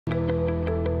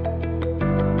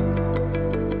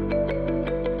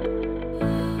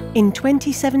In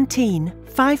 2017,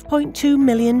 5.2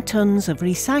 million tonnes of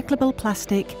recyclable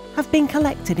plastic have been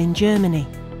collected in Germany.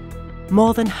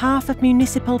 More than half of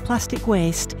municipal plastic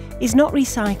waste is not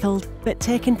recycled but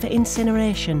taken for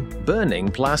incineration. Burning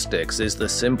plastics is the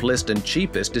simplest and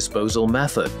cheapest disposal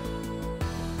method.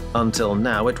 Until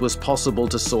now, it was possible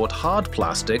to sort hard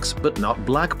plastics but not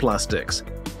black plastics.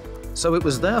 So it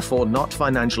was therefore not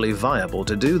financially viable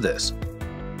to do this.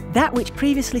 That which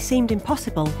previously seemed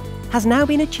impossible has now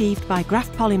been achieved by Graf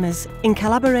Polymers in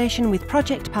collaboration with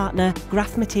project partner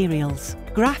Graf Materials.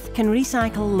 Graf can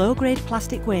recycle low-grade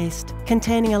plastic waste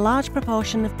containing a large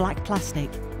proportion of black plastic.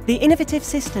 The innovative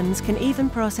systems can even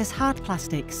process hard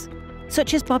plastics,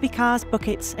 such as bobby cars,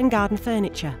 buckets and garden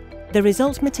furniture. The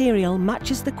result material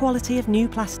matches the quality of new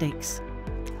plastics.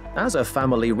 As a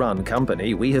family-run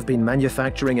company, we have been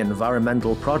manufacturing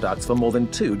environmental products for more than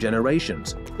 2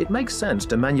 generations. It makes sense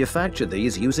to manufacture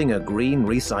these using a green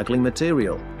recycling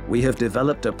material. We have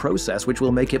developed a process which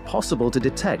will make it possible to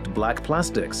detect black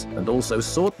plastics and also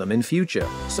sort them in future,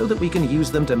 so that we can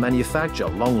use them to manufacture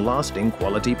long-lasting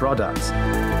quality products.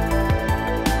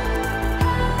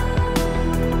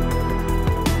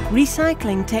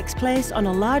 Recycling takes place on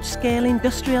a large-scale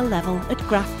industrial level at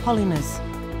Graf Polymers.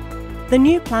 The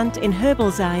new plant in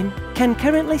Herbolzheim can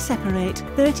currently separate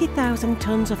 30,000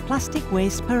 tonnes of plastic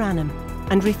waste per annum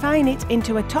and refine it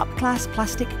into a top-class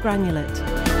plastic granulate.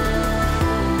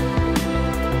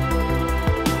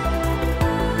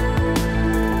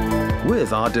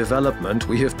 With our development,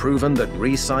 we have proven that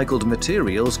recycled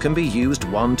materials can be used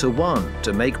one-to-one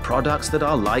to make products that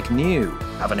are like new,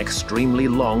 have an extremely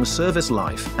long service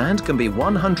life, and can be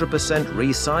 100%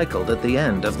 recycled at the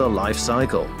end of the life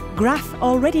cycle. Graf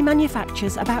already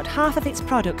manufactures about half of its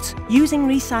products using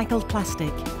recycled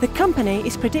plastic. The company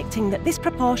is predicting that this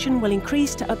proportion will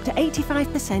increase to up to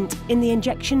 85% in the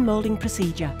injection moulding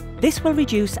procedure. This will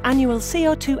reduce annual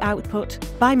CO2 output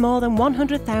by more than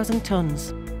 100,000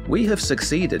 tonnes. We have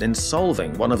succeeded in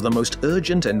solving one of the most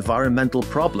urgent environmental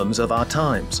problems of our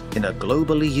times in a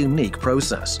globally unique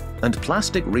process. And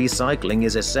plastic recycling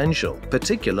is essential,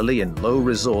 particularly in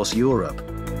low-resource Europe.